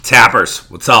Tappers,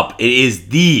 what's up? It is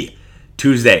the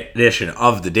Tuesday edition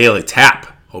of the Daily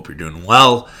Tap. Hope you're doing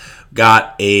well.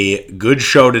 Got a good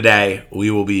show today.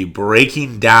 We will be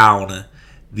breaking down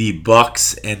the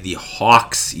Bucks and the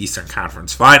Hawks Eastern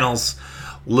Conference Finals.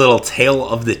 Little tale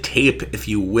of the tape, if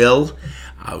you will.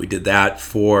 We did that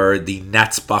for the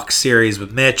Nets-Bucks series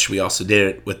with Mitch. We also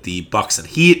did it with the Bucks and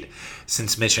Heat.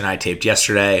 Since Mitch and I taped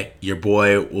yesterday, your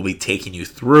boy will be taking you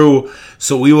through.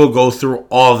 So we will go through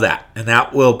all of that. And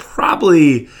that will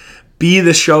probably be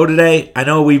the show today. I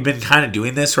know we've been kind of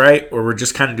doing this, right? Where we're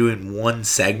just kind of doing one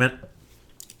segment.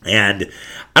 And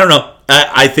I don't know.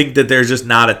 I think that there's just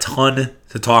not a ton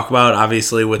to talk about,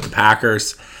 obviously, with the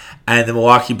Packers. And the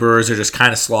Milwaukee Brewers are just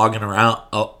kind of slogging around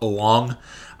along.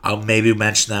 I'll maybe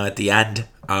mention them at the end,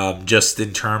 just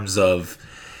in terms of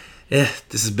this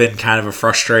has been kind of a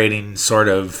frustrating sort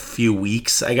of few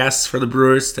weeks, I guess, for the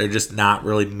Brewers. They're just not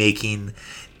really making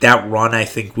that run I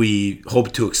think we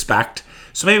hope to expect.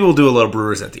 So maybe we'll do a little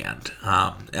Brewers at the end.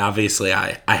 Obviously,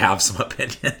 I have some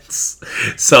opinions.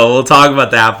 So we'll talk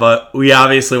about that. But we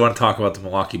obviously want to talk about the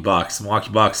Milwaukee Bucks. The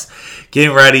Milwaukee Bucks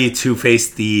getting ready to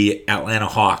face the Atlanta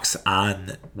Hawks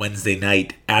on Wednesday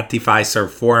night at the Fiserv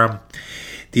Forum.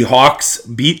 The Hawks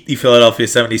beat the Philadelphia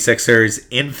 76ers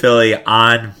in Philly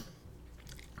on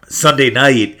Sunday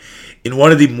night in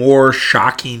one of the more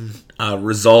shocking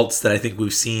results that I think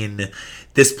we've seen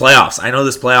this playoffs. I know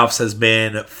this playoffs has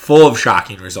been full of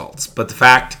shocking results, but the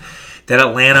fact that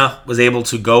Atlanta was able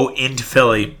to go into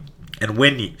Philly and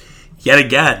win yet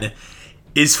again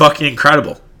is fucking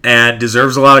incredible and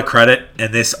deserves a lot of credit.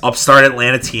 And this upstart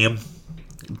Atlanta team,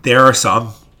 there are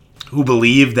some who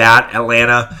believe that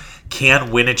Atlanta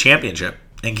can win a championship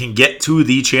and can get to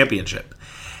the championship.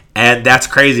 And that's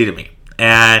crazy to me.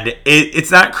 And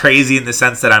it's not crazy in the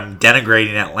sense that I'm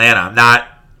denigrating Atlanta. I'm not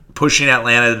pushing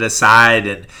Atlanta to the side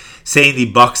and saying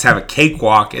the Bucks have a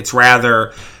cakewalk. It's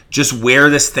rather just where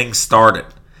this thing started.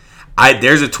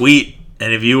 There's a tweet,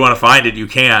 and if you want to find it, you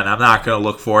can. I'm not going to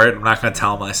look for it. I'm not going to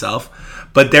tell myself.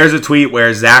 But there's a tweet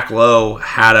where Zach Lowe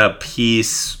had a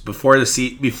piece before the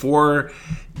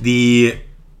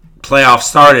playoffs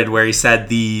started where he said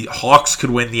the Hawks could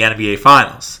win the NBA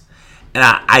Finals. And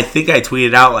I think I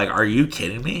tweeted out, like, are you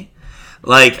kidding me?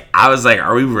 Like, I was like,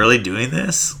 are we really doing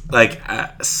this? Like,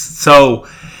 so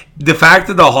the fact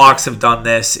that the Hawks have done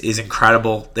this is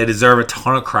incredible. They deserve a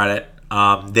ton of credit.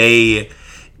 They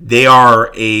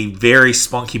are a very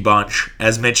spunky bunch.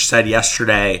 As Mitch said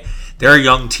yesterday, they're a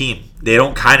young team. They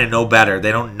don't kind of know better.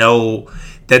 They don't know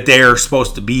that they're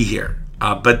supposed to be here.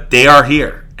 But they are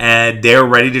here. And they're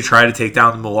ready to try to take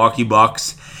down the Milwaukee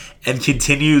Bucks and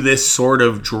continue this sort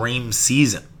of dream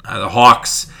season. The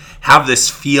Hawks have this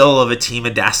feel of a team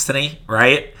of destiny,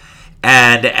 right?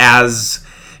 And as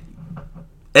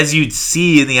you'd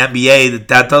see in the NBA,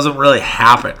 that doesn't really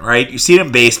happen, right? You see it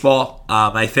in baseball.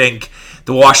 I think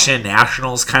the Washington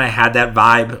Nationals kind of had that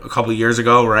vibe a couple years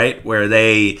ago, right? Where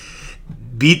they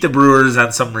beat the Brewers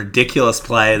on some ridiculous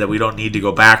play that we don't need to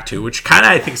go back to, which kind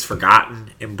of I think is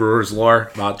forgotten in Brewers lore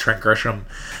about Trent Grisham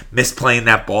misplaying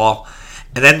that ball.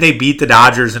 And then they beat the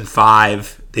Dodgers in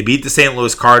 5. They beat the St.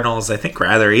 Louis Cardinals, I think,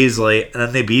 rather easily. And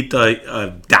then they beat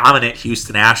the dominant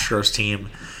Houston Astros team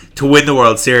to win the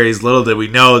World Series. Little did we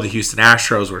know the Houston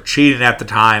Astros were cheating at the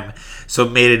time, so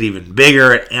it made it even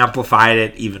bigger. It amplified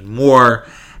it even more.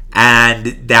 And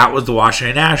that was the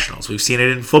Washington Nationals. We've seen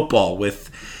it in football with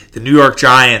the New York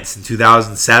Giants in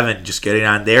 2007 just getting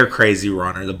on their crazy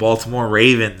run, or the Baltimore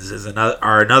Ravens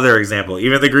are another example.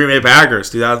 Even the Green Bay Packers,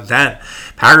 2010.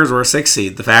 Packers were a 6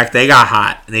 seed. The fact they got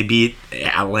hot and they beat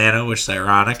Atlanta, which is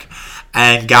ironic,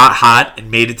 and got hot and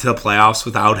made it to the playoffs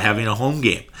without having a home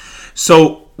game.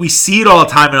 So we see it all the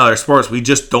time in other sports. We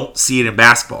just don't see it in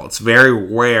basketball. It's very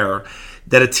rare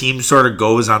that a team sort of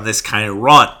goes on this kind of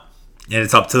run. And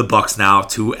it's up to the Bucks now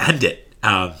to end it.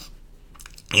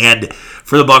 And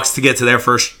for the Bucks to get to their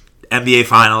first NBA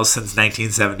Finals since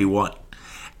 1971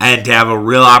 and to have a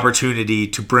real opportunity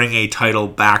to bring a title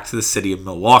back to the city of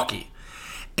Milwaukee.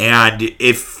 And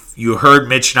if you heard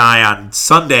Mitch and I on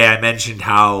Sunday, I mentioned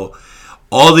how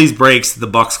all these breaks that the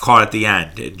Bucks caught at the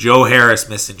end, and Joe Harris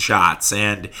missing shots,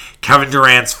 and Kevin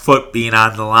Durant's foot being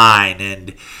on the line,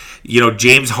 and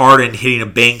James Harden hitting a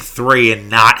bank 3 and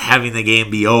not having the game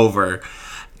be over,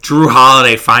 Drew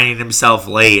Holiday finding himself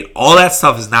late. All that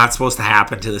stuff is not supposed to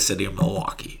happen to the city of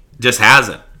Milwaukee. It just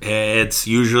hasn't. It's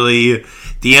usually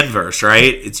the inverse,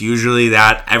 right? It's usually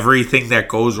that everything that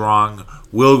goes wrong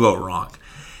will go wrong.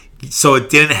 So it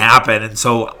didn't happen. And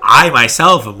so I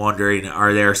myself am wondering,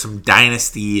 are there some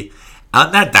dynasty,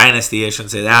 not dynasty, I shouldn't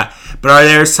say that, but are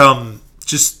there some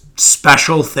just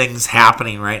special things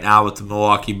happening right now with the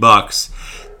Milwaukee Bucks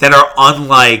that are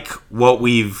unlike what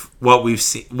we've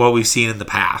seen in the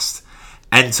past.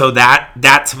 And so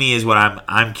that to me is what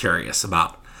I'm curious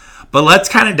about. But let's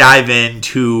kind of dive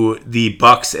into the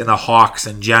Bucks and the Hawks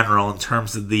in general in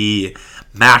terms of the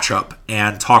matchup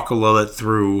and talk a little bit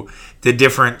through the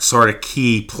different sort of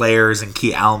key players and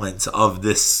key elements of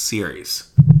this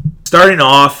series. Starting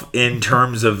off in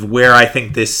terms of where I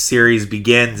think this series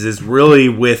begins is really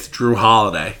with Jrue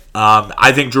Holiday.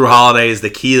 I think Jrue Holiday is the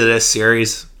key to this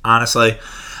series, honestly.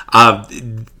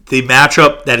 The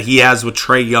matchup that he has with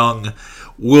Trae Young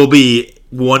will be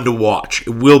one to watch.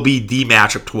 It will be the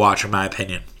matchup to watch, in my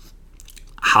opinion.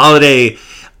 Holiday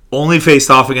only faced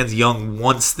off against Young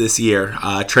once this year.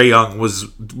 Trae Young was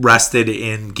rested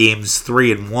in games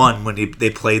 3 and 1 when they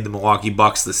played the Milwaukee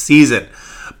Bucks this season.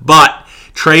 But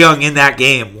Trae Young in that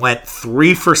game went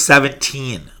 3 for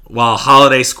 17, while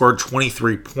Holiday scored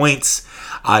 23 points.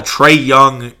 Trae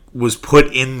Young was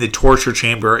put in the torture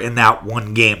chamber in that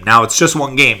one game. Now, it's just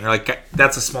one game. You're like,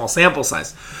 that's a small sample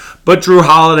size. But Jrue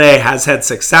Holiday has had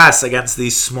success against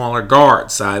these smaller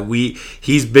guards.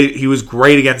 He was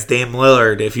great against Dame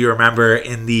Lillard, if you remember,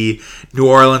 in the New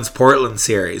Orleans-Portland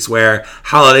series, where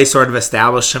Holiday sort of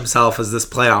established himself as this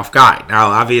playoff guy. Now,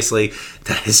 obviously,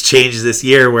 that has changed this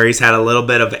year, where he's had a little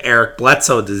bit of Eric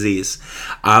Bledsoe disease.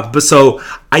 But so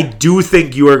I do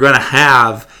think you are going to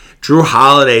have Jrue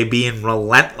Holiday being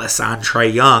relentless on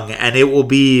Trae Young, and it will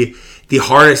be the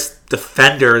hardest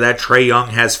defender that Trae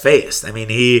Young has faced. I mean,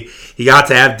 he got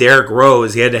to have Derrick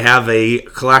Rose. He had to have a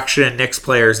collection of Knicks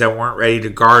players that weren't ready to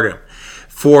guard him.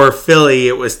 For Philly,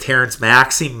 it was Terrence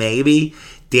Maxey, maybe.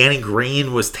 Danny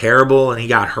Green was terrible, and he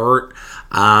got hurt.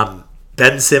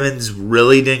 Ben Simmons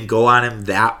really didn't go on him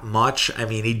that much. I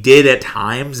mean, he did at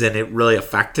times, and it really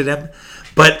affected him.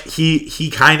 But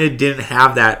he kind of didn't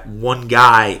have that one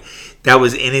guy that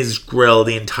was in his grill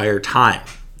the entire time.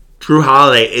 Jrue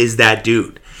Holiday is that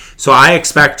dude. So I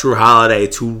expect Jrue Holiday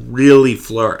to really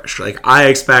flourish. Like, I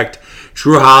expect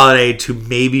Jrue Holiday to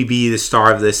maybe be the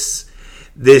star of this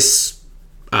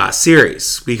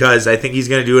series, because I think he's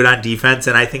going to do it on defense,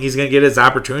 and I think he's going to get his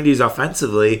opportunities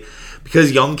offensively,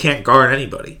 because Young can't guard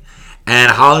anybody.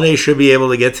 And Holiday should be able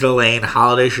to get to the lane.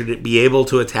 Holiday should be able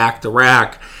to attack the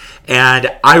rack.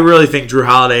 And I really think Jrue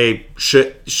Holiday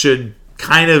should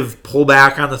kind of pull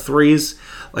back on the threes.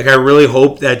 Like, I really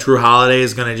hope that Jrue Holiday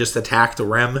is going to just attack the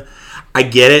rim. I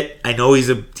get it. I know he's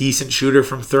a decent shooter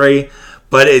from 3,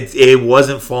 but it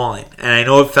wasn't falling. And I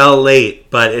know it fell late,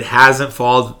 but it hasn't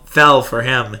fell for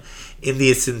him in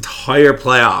this entire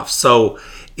playoffs. So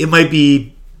it might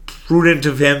be prudent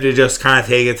of him to just kind of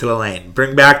take it to the lane.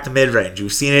 Bring back the mid-range.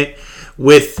 We've seen it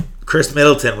with Chris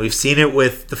Middleton. We've seen it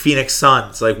with the Phoenix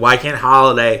Suns. Like, why can't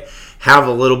Holiday have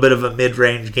a little bit of a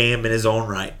mid-range game in his own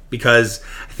right? Because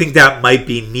I think that might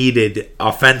be needed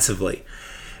offensively.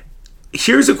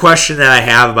 Here's a question that I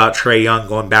have about Trae Young,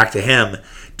 going back to him.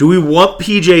 Do we want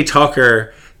PJ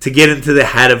Tucker to get into the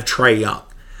head of Trae Young?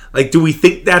 Like, do we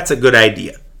think that's a good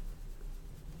idea?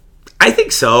 I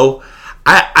think so.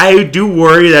 I do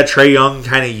worry that Trae Young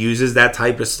kind of uses that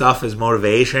type of stuff as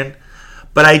motivation.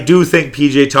 But I do think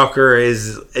PJ Tucker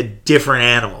is a different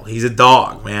animal. He's a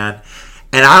dog, man.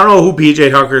 And I don't know who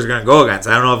PJ Tucker is going to go against.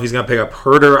 I don't know if he's going to pick up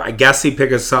Herter. I guess he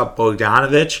picks up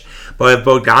Bogdanovich. But if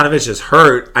Bogdanovich is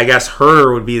hurt, I guess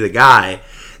Herter would be the guy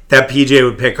that PJ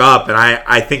would pick up. And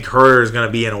I think Herter is going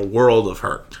to be in a world of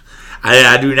hurt.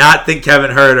 I do not think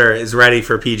Kevin Herter is ready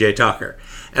for PJ Tucker.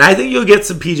 And I think you'll get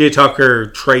some PJ Tucker,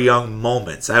 Trae Young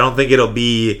moments. I don't think it'll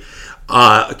be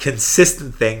a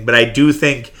consistent thing. But I do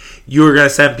think you are going to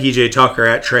send PJ Tucker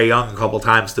at Trae Young a couple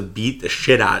times to beat the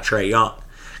shit out of Trae Young.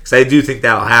 Because I do think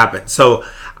that'll happen. So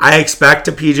I expect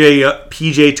a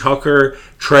PJ Tucker,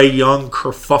 Trae Young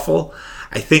kerfuffle.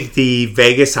 I think the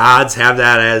Vegas odds have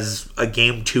that as a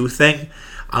game 2 thing.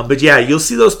 But yeah, you'll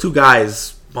see those two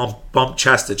guys bump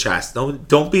chest to chest.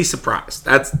 Don't be surprised.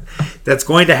 That's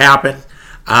going to happen.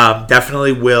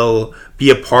 Definitely will be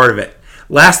a part of it.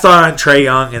 Last thought on Trae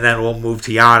Young, and then we'll move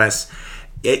to Giannis.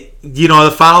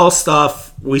 The foul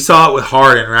stuff, we saw it with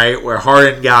Harden, right? Where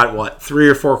Harden got, 3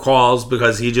 or 4 calls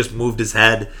because he just moved his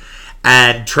head.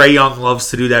 And Trae Young loves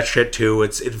to do that shit too.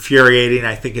 It's infuriating.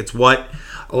 I think it's what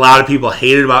a lot of people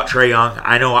hated about Trae Young.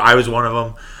 I know I was one of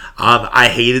them. I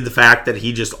hated the fact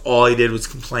that all he did was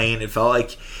complain. It felt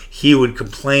like he would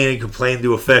complain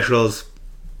to officials.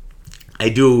 I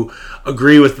do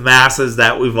agree with the masses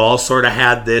that we've all sort of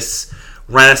had this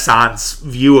renaissance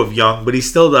view of Young, but he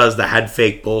still does the head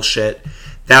fake bullshit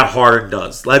that Harden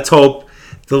does. Let's hope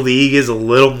the league is a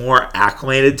little more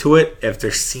acclimated to it if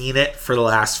they're seeing it for the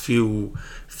last few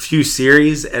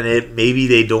series, and maybe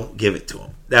they don't give it to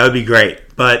him. That would be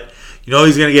great. But You know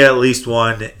he's going to get at least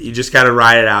one. You just got to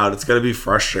ride it out. It's going to be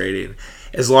frustrating.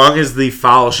 As long as the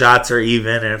foul shots are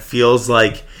even and it feels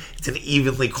like it's an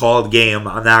evenly called game,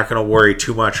 I'm not going to worry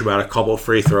too much about a couple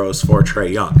free throws for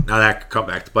Trae Young. Now that could come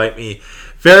back to bite me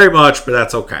very much, but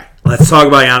that's okay. Let's talk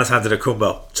about Giannis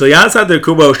Antetokounmpo. So Giannis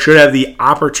Antetokounmpo should have the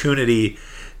opportunity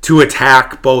to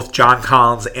attack both John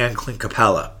Collins and Clint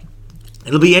Capella.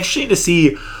 It'll be interesting to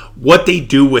see what they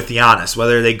do with Giannis,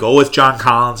 whether they go with John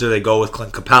Collins or they go with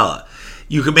Clint Capella.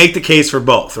 You can make the case for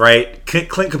both, right?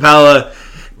 Clint Capella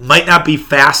might not be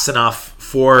fast enough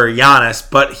for Giannis,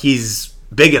 but he's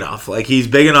big enough. Like, he's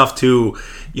big enough to,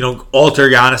 alter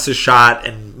Giannis' shot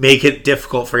and make it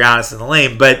difficult for Giannis in the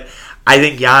lane. But I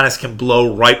think Giannis can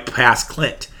blow right past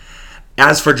Clint.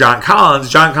 As for John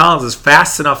Collins is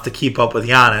fast enough to keep up with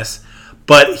Giannis,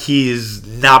 but he's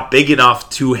not big enough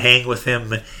to hang with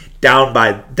him down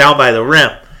by the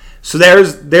rim. So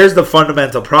there's the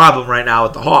fundamental problem right now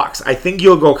with the Hawks. I think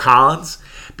you'll go Collins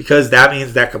because that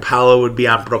means that Capella would be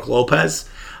on Brook Lopez,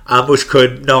 which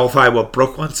could nullify what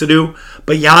Brook wants to do.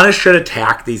 But Giannis should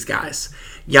attack these guys.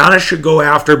 Giannis should go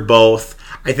after both.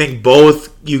 I think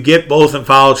you get both in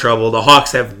foul trouble. The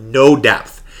Hawks have no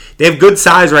depth. They have good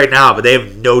size right now, but they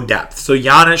have no depth. So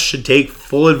Giannis should take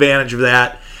full advantage of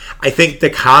that. I think the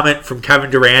comment from Kevin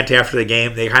Durant after the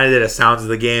game, they kind of did a sounds of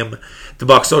the game. The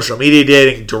Bucks social media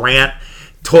did, and Durant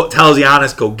tells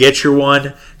Giannis, "Go get your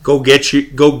one, go get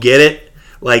it,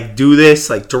 like do this."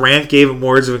 Like, Durant gave him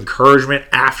words of encouragement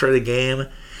after the game,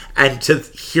 and to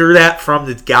hear that from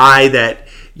the guy that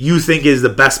you think is the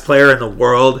best player in the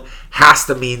world has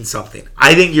to mean something.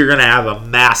 I think you're going to have a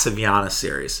massive Giannis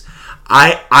series.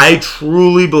 I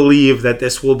truly believe that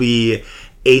this will be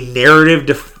a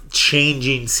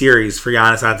narrative-changing series for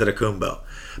Giannis Antetokounmpo,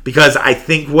 because I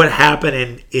think what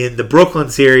happened in the Brooklyn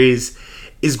series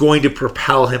is going to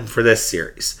propel him for this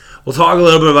series. We'll talk a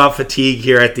little bit about fatigue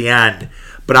here at the end,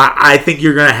 but I think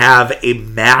you're going to have a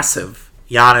massive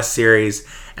Giannis series,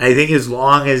 and I think as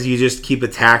long as you just keep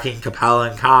attacking Capella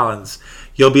and Collins,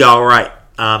 you'll be all right.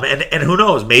 And who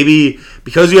knows, maybe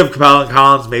because you have Capella and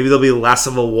Collins, maybe there'll be less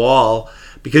of a wall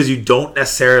because you don't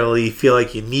necessarily feel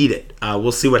like you need it.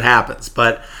 We'll see what happens.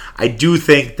 But I do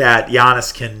think that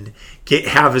Giannis can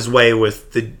have his way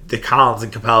with the Collins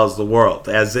and Capellas of the world.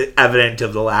 As evident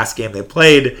of the last game they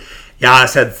played,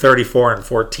 Giannis had 34 and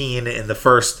 14 in the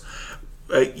first.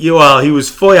 He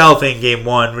was fully healthy in game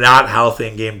 1, not healthy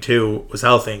in game 2, was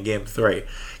healthy in game 3.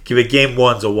 Give it game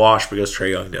 1's a wash because Trae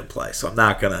Young didn't play. So I'm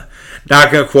not gonna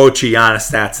quote you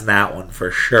Giannis stats in that one for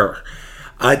sure.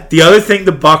 The other thing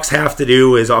the Bucks have to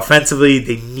do is offensively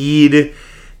they need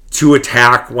to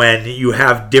attack when you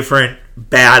have different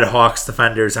bad Hawks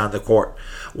defenders on the court.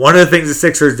 One of the things the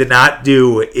Sixers did not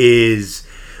do is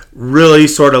really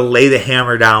sort of lay the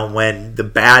hammer down when the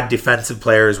bad defensive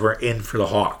players were in for the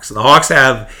Hawks. And the Hawks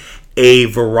have a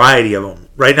variety of them.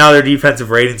 Right now their defensive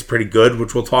rating is pretty good,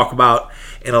 which we'll talk about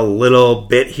in a little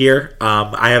bit here.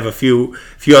 I have a few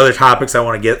other topics I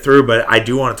want to get through, but I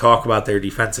do want to talk about their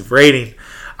defensive rating.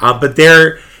 But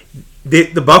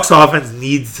the Bucks offense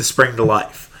needs to spring to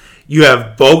life. You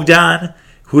have Bogdan,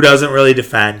 who doesn't really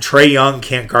defend. Trae Young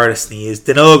can't guard a sneeze.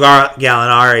 Danilo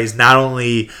Gallinari not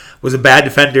only was a bad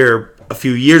defender a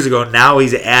few years ago, now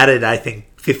he's added, I think,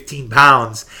 15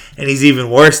 pounds, and he's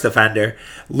even worse defender.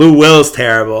 Lou Will's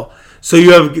terrible. So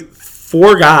you have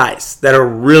 4 guys that are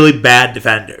really bad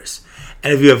defenders.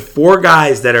 And if you have 4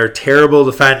 guys that are terrible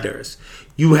defenders,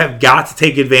 you have got to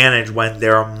take advantage when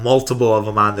there are multiple of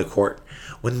them on the court.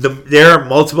 When there are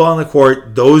multiple on the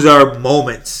court, those are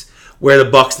moments where the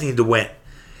Bucks need to win.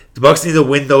 The Bucks need to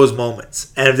win those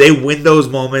moments. And if they win those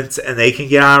moments and they can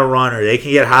get on a run or they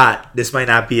can get hot, this might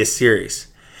not be a series.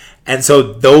 And so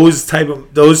those type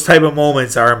of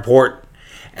moments are important.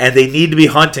 And they need to be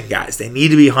hunting guys. They need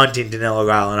to be hunting Danilo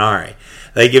Gallinari.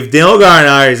 Like, if Danilo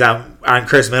Gallinari is on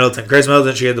Chris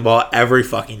Middleton should get the ball every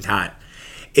fucking time.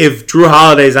 If Drew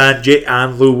Holiday's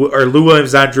on Lou Williams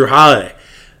is on Drew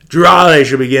Holiday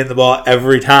should be getting the ball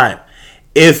every time.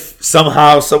 If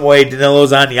somehow, some way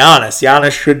Danilo's on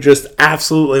Giannis should just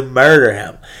absolutely murder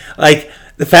him. Like,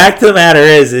 the fact of the matter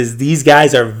is these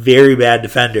guys are very bad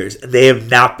defenders, and they have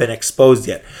not been exposed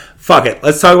yet. Fuck it.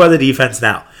 Let's talk about the defense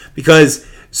now. Because,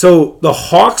 so, the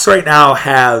Hawks right now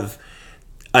have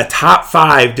a top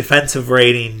 5 defensive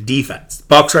rating defense.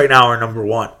 Bucks right now are number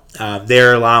 1.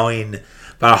 They're allowing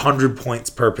about 100 points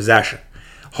per possession.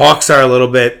 Hawks are a little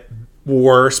bit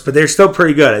worse, but they're still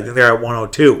pretty good. I think they're at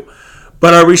 102.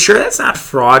 But are we sure that's not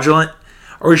fraudulent?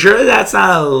 Are we sure that's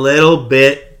not a little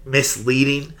bit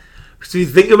misleading? So you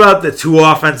think about the 2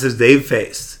 offenses they've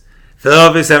faced.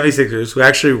 Philadelphia 76ers, who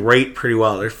actually rate pretty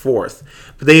well. They're 4th.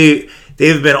 But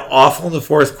they've been awful in the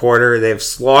fourth quarter. They've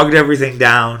slogged everything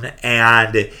down,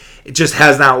 and it just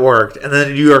has not worked. And then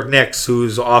the New York Knicks,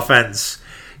 whose offense,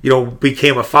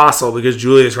 became a fossil because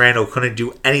Julius Randle couldn't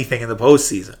do anything in the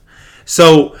postseason.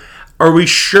 So, are we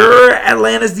sure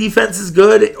Atlanta's defense is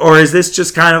good, or is this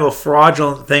just kind of a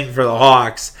fraudulent thing for the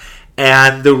Hawks,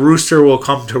 and the rooster will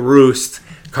come to roost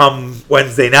come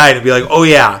Wednesday night and be like, oh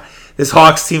yeah, this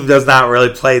Hawks team does not really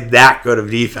play that good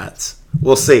of defense.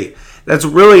 We'll see. That's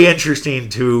really interesting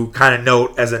to kind of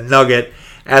note as a nugget,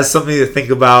 as something to think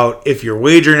about if you're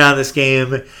wagering on this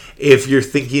game, if you're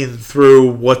thinking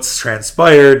through what's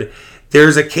transpired.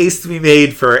 There's a case to be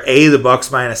made for A, the Bucks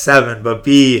 -7, but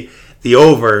B, the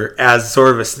over as sort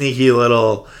of a sneaky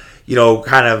little,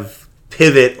 kind of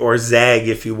pivot or zag,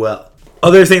 if you will.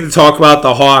 Other thing to talk about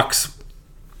the Hawks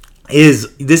is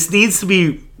this needs to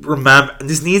be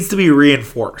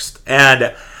reinforced.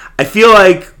 And I feel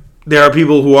like there are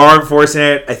people who are enforcing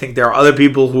it. I think there are other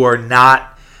people who are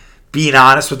not being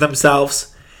honest with themselves,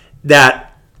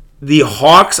 that the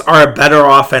Hawks are a better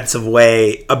offense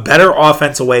away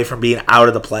from being out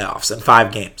of the playoffs in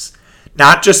 5 games.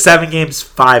 Not just 7 games,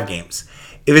 5 games.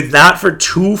 If it's not for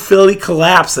 2 Philly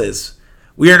collapses,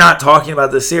 we are not talking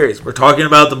about this series. We're talking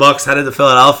about the Bucks headed to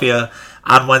Philadelphia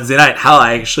on Wednesday night. Hell,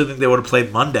 I actually think they would have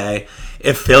played Monday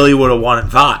if Philly would have won in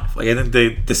 5. I think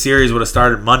the series would have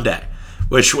started Monday,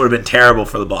 which would have been terrible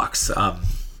for the Bucks.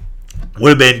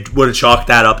 Would have chalked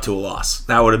that up to a loss.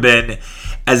 That would have been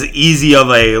as easy of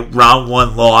a round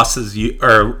 1 loss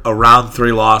or a round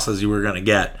 3 loss as you were going to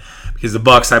get. Because the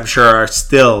Bucks, I'm sure, are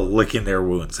still licking their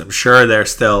wounds. I'm sure they're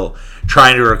still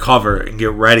trying to recover and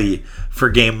get ready for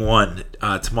Game 1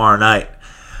 tomorrow night.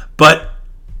 But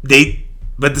the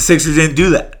Sixers didn't do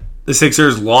that. The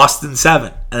Sixers lost in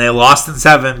 7. And they lost in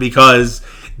 7 because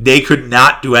they could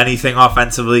not do anything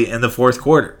offensively in the fourth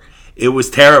quarter. It was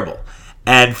terrible.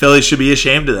 And Philly should be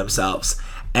ashamed of themselves.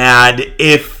 And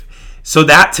so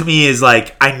that to me is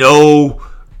like, I know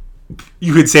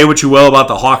you could say what you will about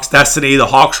the Hawks' destiny, the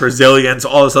Hawks' resilience,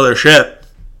 all this other shit,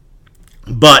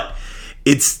 but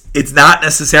it's not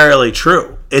necessarily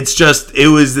true. It's just, it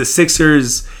was the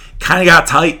Sixers kind of got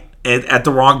tight at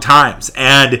the wrong times,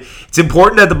 and it's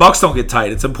important that the Bucks don't get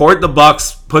tight. It's important the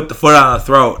Bucks put the foot on the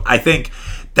throat. I think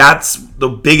that's the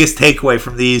biggest takeaway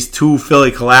from these 2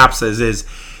 Philly collapses is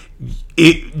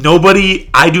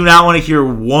I do not want to hear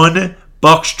one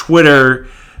Bucks Twitter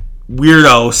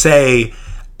weirdo say,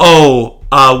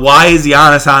 why is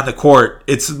Giannis on the court?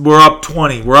 We're up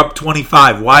 20. We're up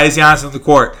 25. Why is Giannis on the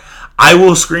court? I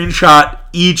will screenshot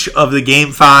each of the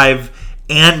Game 5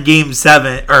 and Game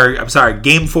 7,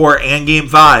 Game 4 and Game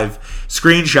 5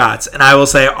 screenshots, and I will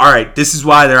say, all right, this is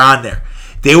why they're on there.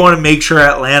 They want to make sure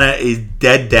Atlanta is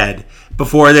dead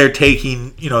before they're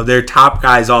taking, their top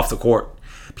guys off the court.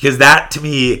 Because that, to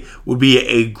me, would be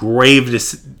a grave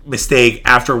mistake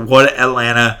after what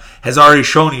Atlanta has already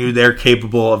shown you they're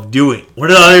capable of doing. One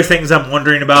of the other things I'm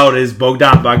wondering about is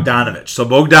Bogdan Bogdanovic. So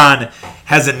Bogdan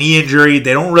has a knee injury.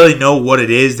 They don't really know what it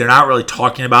is. They're not really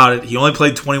talking about it. He only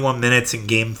played 21 minutes in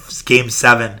Game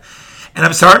 7. And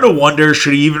I'm starting to wonder,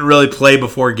 should he even really play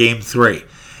before Game 3?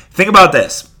 Think about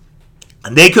this.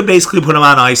 And they could basically put him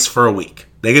on ice for a week.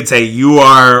 They could say, you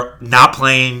are not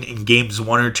playing in Games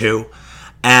 1 or 2.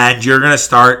 And you're going to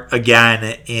start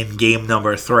again in game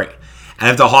number 3. And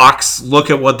if the Hawks look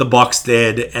at what the Bucks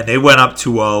did, and they went up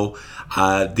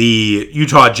 2-0, the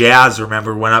Utah Jazz,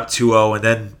 remember, went up 2-0,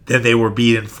 and then they were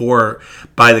beaten 4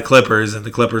 by the Clippers, and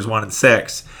the Clippers won in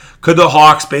 6. Could the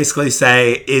Hawks basically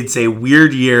say it's a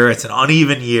weird year, it's an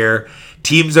uneven year,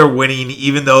 teams are winning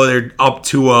even though they're up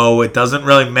 2-0, it doesn't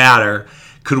really matter.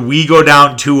 Could we go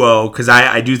down 2-0? Because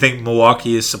I do think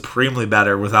Milwaukee is supremely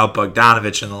better without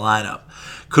Bogdanovic in the lineup.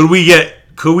 Could we get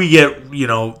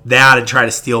that and try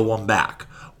to steal one back?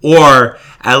 Or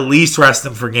at least rest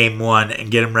him for Game 1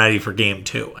 and get him ready for Game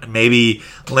 2. And maybe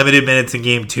limited minutes in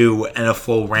Game 2 and a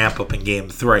full ramp up in Game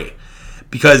 3.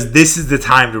 Because this is the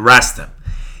time to rest him.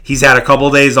 He's had a couple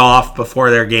days off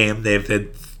before their game. They've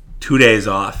had 2 days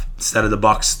off instead of the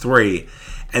Bucks 3.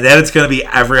 And then it's going to be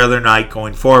every other night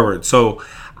going forward. So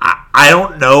I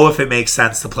don't know if it makes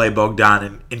sense to play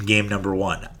Bogdan in game number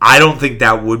 1. I don't think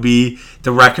that would be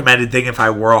the recommended thing if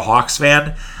I were a Hawks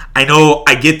fan. I know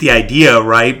I get the idea,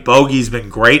 right? Bogey's been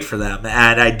great for them,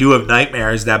 and I do have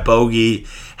nightmares that Bogey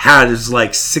has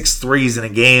like 6 threes in a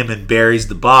game and buries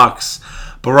the Bucks.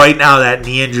 But right now, that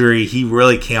knee injury, he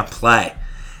really can't play.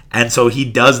 And so he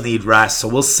does need rest. So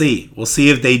we'll see. We'll see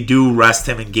if they do rest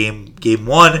him in game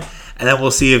 1, and then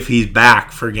we'll see if he's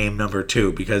back for game number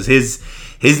 2, because his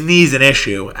knee's an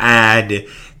issue, and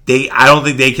I don't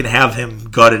think they can have him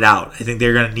gutted out. I think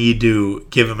they're going to need to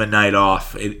give him a night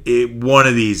off one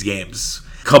of these games.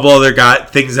 A couple other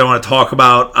things I want to talk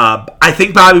about. I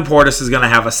think Bobby Portis is going to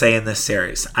have a say in this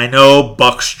series. I know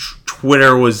Bucks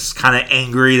Twitter was kind of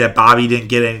angry that Bobby didn't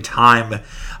get any time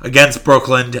against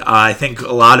Brooklyn. I think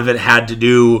a lot of it had to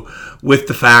do with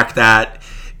the fact that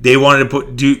they wanted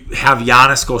to have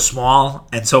Giannis go small.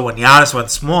 And so when Giannis went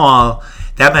small,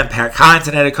 that meant Pat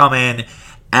Connaughton had to come in,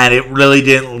 and it really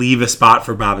didn't leave a spot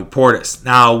for Bobby Portis.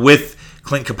 Now, with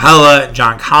Clint Capella and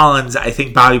John Collins, I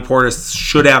think Bobby Portis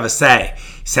should have a say.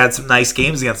 He's had some nice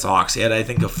games against the Hawks. He had, I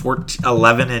think, a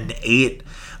 11-8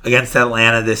 against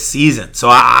Atlanta this season. So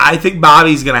I think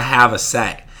Bobby's going to have a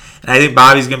say. And I think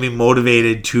Bobby's going to be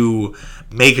motivated to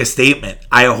make a statement.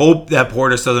 I hope that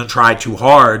Portis doesn't try too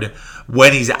hard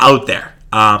when he's out there,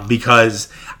 because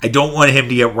I don't want him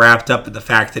to get wrapped up in the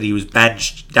fact that he was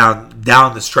benched down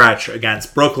the stretch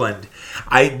against Brooklyn.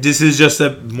 This is just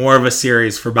more of a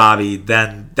series for Bobby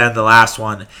than the last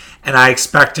one, and I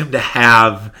expect him to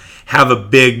have a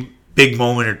big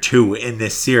moment or two in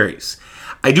this series.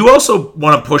 I do also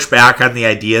want to push back on the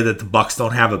idea that the Bucks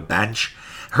don't have a bench.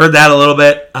 Heard that a little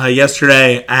bit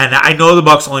yesterday, and I know the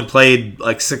Bucks only played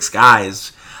like 6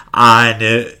 guys on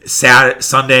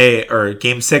Sunday, or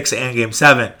Game 6 and Game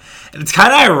 7. And it's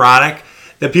kind of ironic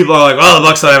that people are like, oh, the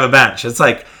Bucks don't have a bench. It's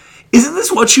like, isn't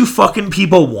this what you fucking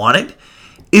people wanted?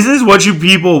 Isn't this what you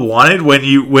people wanted when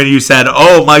you said,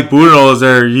 oh, Mike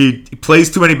Budenholzer, he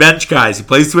plays too many bench guys. He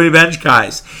plays too many bench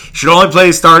guys. He should only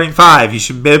play starting 5. He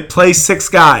should play 6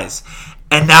 guys.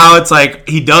 And now it's like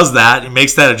he does that. He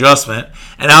makes that adjustment.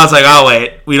 And now it's like, oh,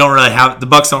 wait, the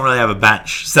Bucks don't really have a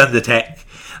bench. Send the take.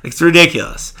 Like, it's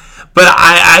ridiculous. But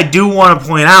I do want to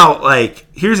point out, like,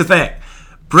 here's the thing.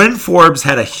 Bryn Forbes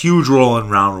had a huge role in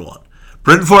round 1.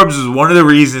 Bryn Forbes was one of the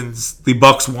reasons the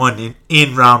Bucks won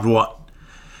in round 1.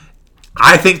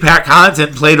 I think Pat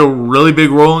Connaughton played a really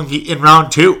big role in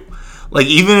round 2. Like,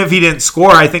 even if he didn't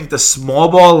score, I think the small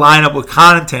ball lineup with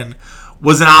Connaughton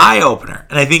was an eye-opener.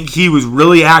 And I think he was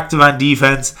really active on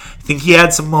defense. I think he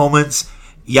had some moments.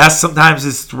 Yes, sometimes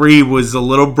his 3 was a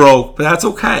little broke, but that's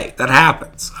okay. That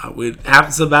happens. It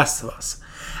happens to the best of us.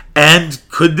 And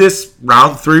could this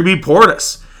round 3 be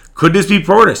Portis? Could this be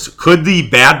Portis? Could the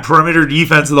bad perimeter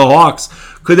defense of the Hawks,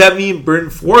 could that mean Bryn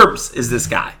Forbes is this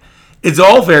guy? It's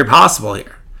all very possible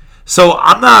here. So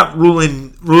I'm not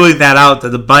ruling that out that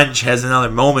the bench has another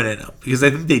moment in them, because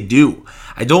I think they do.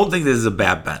 I don't think this is a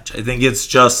bad bench. I think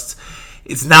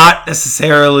it's not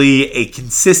necessarily a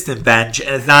consistent bench,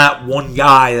 and it's not one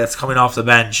guy that's coming off the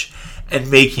bench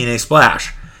and making a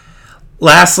splash.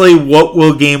 Lastly, what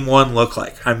will Game 1 look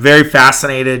like? I'm very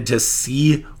fascinated to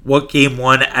see what Game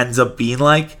 1 ends up being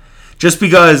like, just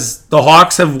because the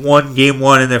Hawks have won Game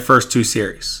 1 in their first 2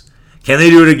 series. Can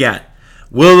they do it again?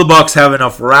 Will the Bucks have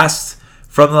enough rest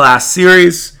from the last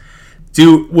series?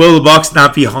 Will the Bucks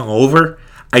not be hungover?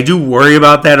 I do worry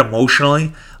about that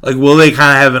emotionally. Like, will they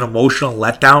kind of have an emotional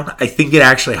letdown? I think it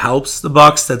actually helps the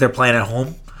Bucks that they're playing at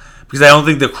home, because I don't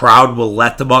think the crowd will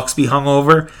let the Bucks be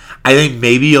hungover. I think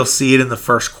maybe you'll see it in the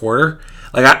first quarter.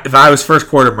 Like, if I was first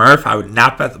quarter Murph, I would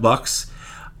not bet the Bucks.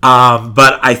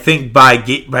 But I think by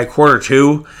quarter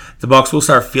 2, the Bucks will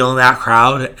start feeling that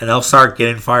crowd, and they'll start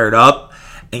getting fired up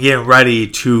and getting ready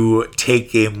to take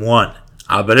Game 1.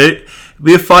 But it'll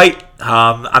be a fight.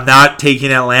 I'm not taking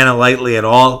Atlanta lightly at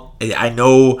all. I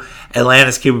know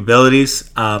Atlanta's capabilities,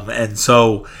 and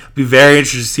so be very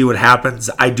interested to see what happens.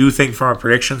 I do think from a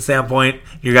prediction standpoint,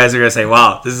 you guys are going to say,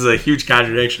 wow, this is a huge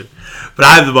contradiction. But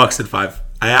I have the Bucks at 5.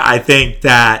 I think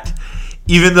that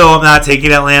even though I'm not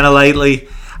taking Atlanta lightly,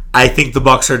 I think the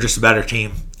Bucks are just a better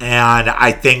team. And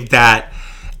I think that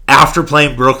after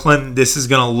playing Brooklyn, this is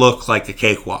going to look like a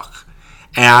cakewalk.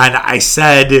 And I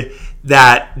said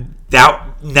that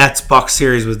Nets-Bucks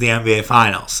series was the NBA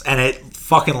Finals, and it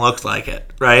fucking looked like it,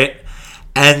 right?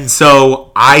 And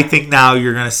so I think now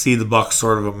you're going to see the Bucks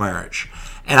sort of emerge.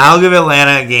 And I'll give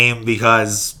Atlanta a game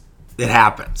because it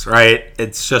happens, right?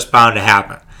 It's just bound to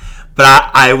happen.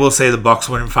 But I will say the Bucks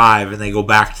win in 5, and they go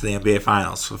back to the NBA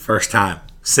Finals for the first time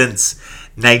since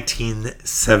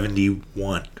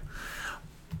 1971.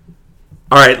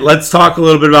 All right, let's talk a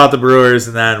little bit about the Brewers,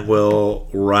 and then we'll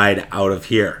ride out of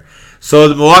here. So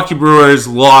the Milwaukee Brewers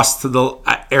lost to the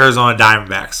Arizona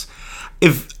Diamondbacks.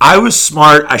 If I was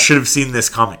smart, I should have seen this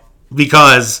coming,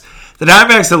 because the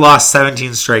Diamondbacks have lost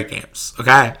 17 straight games,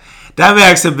 okay?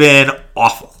 Diamondbacks have been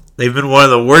awful. They've been one of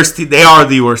the worst teams. They are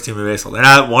the worst team in baseball. They're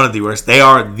not one of the worst. They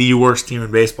are the worst team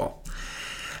in baseball.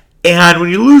 And when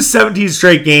you lose 17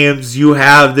 straight games, you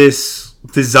have this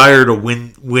desire to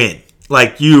win.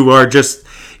 Like,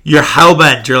 you're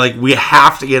hell-bent. You're like, we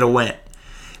have to get a win.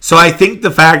 So I think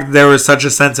the fact that there was such a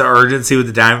sense of urgency with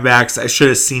the Diamondbacks, I should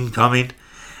have seen coming.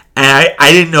 And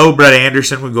I didn't know Brett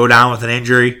Anderson would go down with an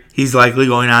injury. He's likely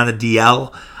going on the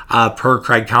DL per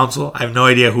Craig Counsell. I have no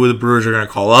idea who the Brewers are going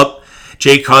to call up.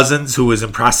 Jake Cousins, who was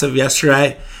impressive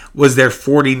yesterday, was their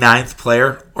 49th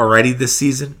player already this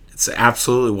season. It's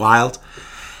absolutely wild.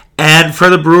 And for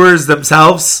the Brewers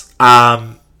themselves,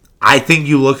 I think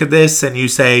you look at this and you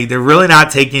say they're really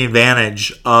not taking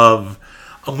advantage of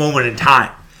a moment in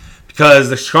time. Because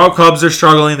the Chicago Cubs are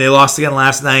struggling. They lost again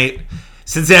last night.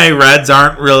 Cincinnati Reds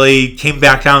came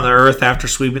back down to earth after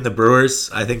sweeping the Brewers.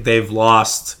 I think they've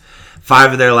lost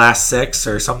 5 of their last 6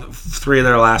 or 3 of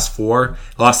their last 4.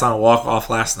 Lost on a walk-off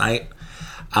last night.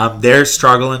 They're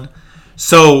struggling.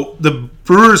 So the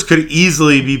Brewers could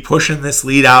easily be pushing this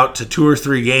lead out to 2 or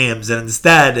 3 games, and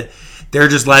instead they're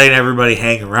just letting everybody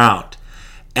hang around.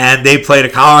 And they played a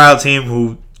Colorado team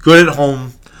who good at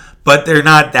home, but they're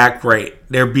not that great.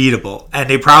 They're beatable, and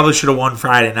they probably should have won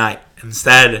Friday night.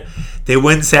 Instead, they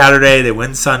win Saturday, they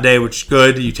win Sunday, which is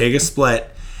good. You take a split,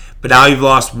 but now you've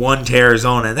lost 1 to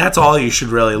Arizona, and that's all you should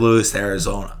really lose to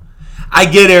Arizona. I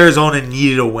get Arizona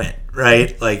needed a win,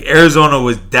 right? Like, Arizona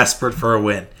was desperate for a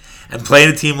win, and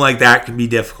playing a team like that can be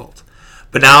difficult.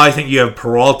 But now I think you have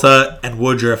Peralta and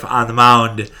Woodruff on the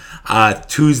mound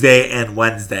Tuesday and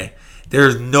Wednesday.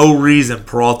 There's no reason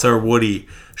Peralta or Woody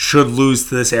should lose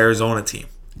to this Arizona team.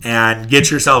 And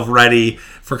get yourself ready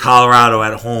for Colorado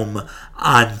at home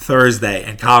on Thursday.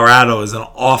 And Colorado is an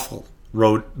awful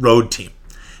road team.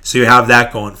 So you have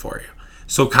that going for you.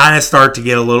 So kind of start to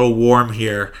get a little warm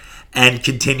here and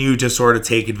continue to sort of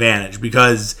take advantage,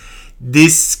 because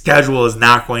this schedule is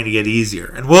not going to get easier.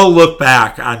 And we'll look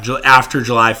back on after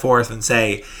July 4th and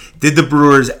say, did the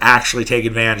Brewers actually take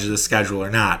advantage of the schedule or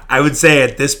not? I would say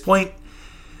at this point,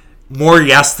 more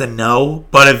yes than no.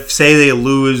 But if, say, they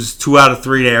lose 2 out of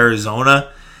 3 to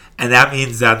Arizona, and that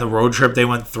means that the road trip they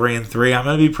went 3-3, I'm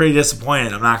going to be pretty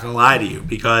disappointed. I'm not going to lie to you,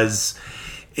 because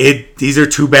these are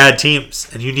 2 bad teams,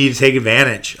 and you need to take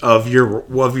advantage of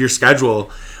your schedule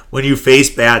when you face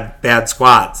bad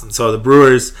squads. And so the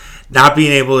Brewers not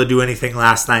being able to do anything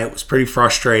last night was pretty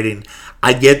frustrating.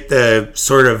 I get the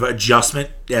sort of adjustment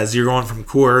as you're going from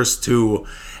Coors to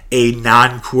a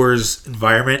non-Coors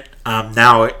environment.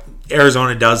 Now,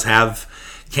 Arizona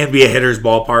can be a hitter's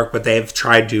ballpark, but they've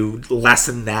tried to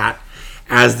lessen that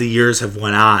as the years have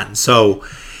went on. So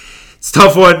it's a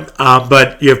tough one,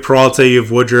 but you have Peralta, you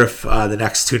have Woodruff the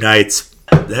next 2 nights.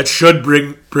 That should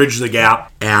bridge the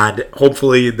gap, and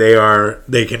hopefully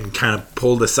they can kind of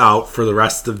pull this out for the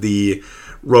rest of the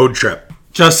road trip.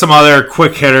 Just some other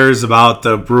quick hitters about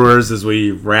the Brewers as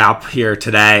we wrap here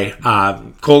today.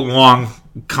 Colton Wong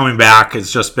coming back has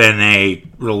just been a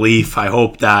relief. I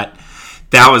hope that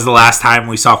was the last time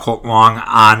we saw Colton Wong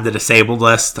on the disabled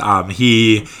list.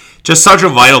 He just such a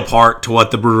vital part to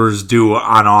what the Brewers do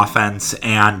on offense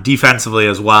and defensively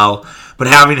as well. But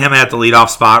having him at the leadoff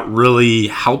spot really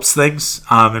helps things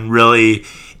and really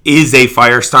is a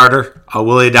fire starter.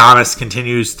 Willy Adames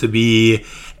continues to be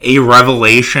a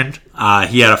revelation.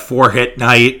 He had a 4-hit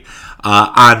night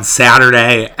on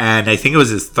Saturday, and I think it was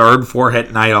his 3rd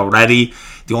 4-hit night already.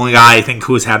 The only guy I think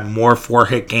who has had more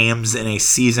 4-hit games in a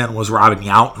season was Robin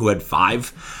Yount, who had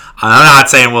 5. I'm not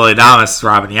saying Willy Adames is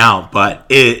Robin Yount, but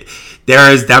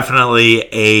there is definitely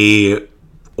a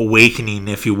awakening,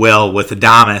 if you will, with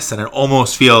Adames, and it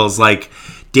almost feels like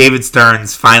David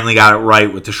Stearns finally got it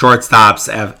right with the shortstops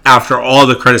after all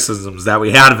the criticisms that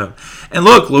we had of him. And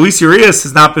look, Luis Urias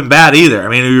has not been bad either. I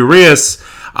mean, Urias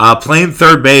playing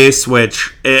third base,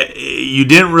 which you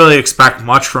didn't really expect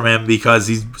much from him because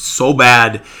he's so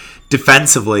bad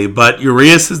defensively, but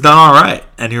Urias has done all right,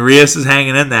 and Urias is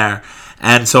hanging in there.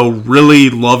 And so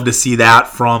really love to see that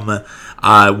from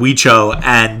Wicho,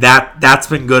 and that's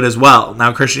been good as well.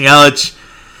 Now, Christian Yelich,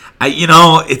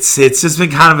 it's just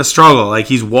been kind of a struggle. Like,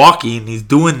 he's walking, he's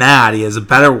doing that. He has a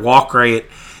better walk rate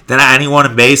than anyone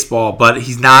in baseball, but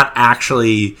he's not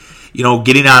actually,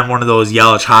 getting on one of those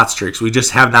Yelich hot streaks. We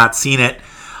just have not seen it.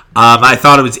 I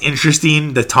thought it was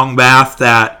interesting, the tongue bath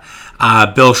that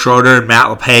Bill Schroeder and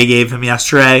Matt LePay gave him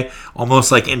yesterday,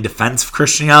 almost like in defense of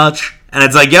Christian Yelich. And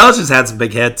it's like Yelich has had some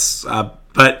big hits,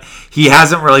 but he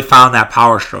hasn't really found that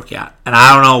power stroke yet. And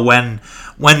I don't know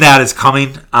when that is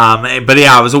coming. But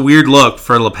yeah, it was a weird look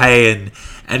for LePay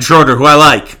and Schroeder, who I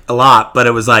like a lot. But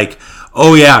it was like,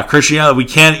 oh yeah, Christian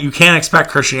Yelich, you can't expect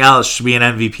Christian Yelich to be an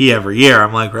MVP every year.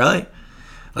 I'm like, really?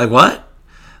 Like, what?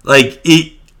 Like,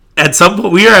 at some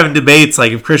point we were having debates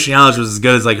like if Christian Yelich was as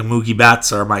good as like a Mookie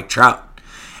Betts or a Mike Trout.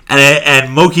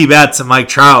 And Mookie Betts and Mike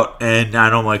Trout, and I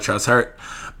know Mike Trout's hurt,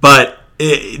 but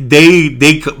they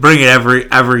bring it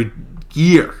every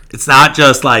year. It's not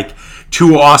just like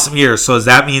 2 awesome years. So does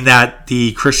that mean that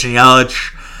the Christian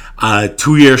Yelich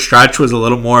 2-year stretch was a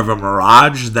little more of a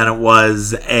mirage than it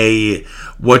was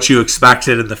what you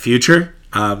expected in the future?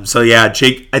 So yeah,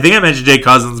 Jake. I think I mentioned Jake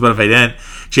Cousins, but if I didn't,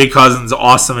 Jake Cousins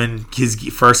awesome in his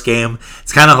first game.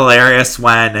 It's kind of hilarious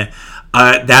when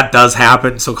that does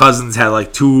happen. So Cousins had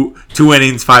like two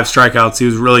innings, 5 strikeouts. He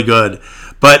was really good.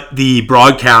 But the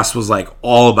broadcast was like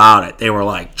all about it. They were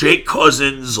like, Jake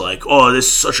Cousins, like, oh, this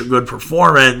is such a good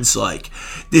performance. Like,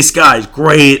 this guy's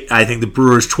great. I think the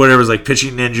Brewers' Twitter was like,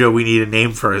 Pitching Ninja, we need a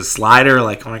name for his slider.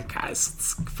 Like, oh my guys,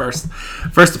 it's first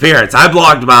appearance. I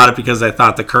blogged about it because I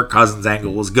thought the Kirk Cousins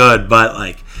angle was good, but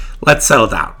like, let's settle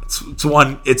down.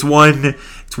 It's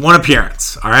one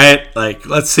appearance, all right? Like,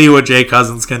 let's see what Jake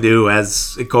Cousins can do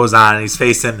as it goes on. And he's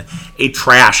facing a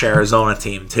trash Arizona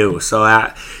team too, so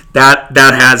that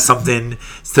has something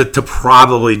to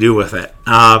probably do with it.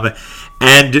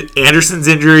 And Anderson's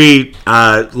injury,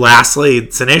 lastly,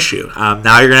 it's an issue.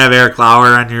 Now you're going to have Eric Lauer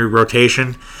on your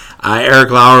rotation. Eric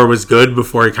Lauer was good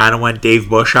before he kind of went Dave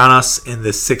Bush on us in the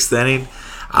 6th inning.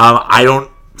 I don't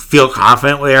feel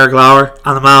confident with Eric Lauer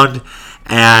on the mound,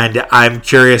 and I'm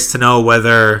curious to know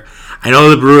whether... I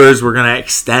know the Brewers were going to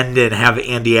extend and have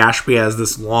Andy Ashby as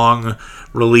this long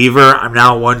reliever. I'm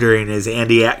now wondering,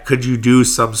 could you do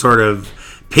some sort of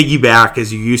piggyback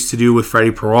as you used to do with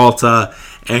Freddie Peralta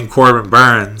and Corbin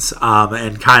Burns,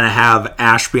 and kind of have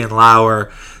Ashby and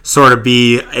Lauer sort of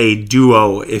be a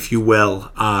duo, if you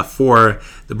will, for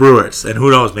the Brewers. And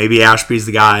who knows, maybe Ashby's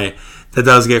the guy that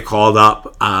does get called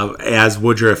up as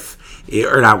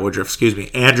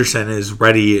Anderson is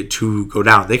ready to go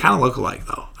down. They kind of look alike,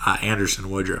 though, Anderson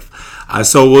and Woodruff.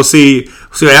 So we'll see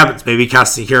what happens. Maybe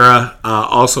Castanheira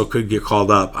also could get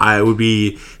called up. I would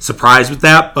be surprised with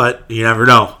that, but you never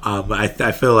know.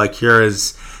 I feel like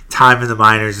Hiura's time in the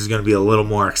minors is going to be a little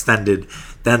more extended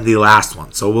than the last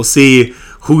one. So we'll see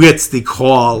who gets the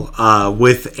call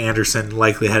with Anderson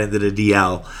likely heading to the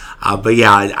DL. But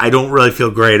yeah, I don't really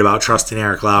feel great about trusting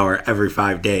Eric Lauer every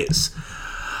 5 days.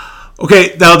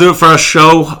 Okay, that'll do it for our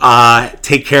show.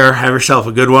 Take care. Have yourself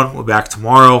a good one. We'll be back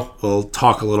tomorrow. We'll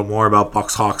talk a little more about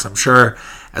Bucks Hawks, I'm sure,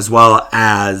 as well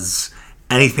as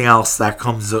anything else that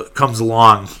comes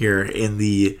along here in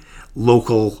the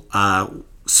local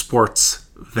sports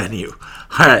venue.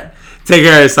 All right, take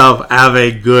care of yourself. Have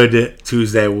a good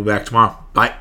Tuesday. We'll be back tomorrow.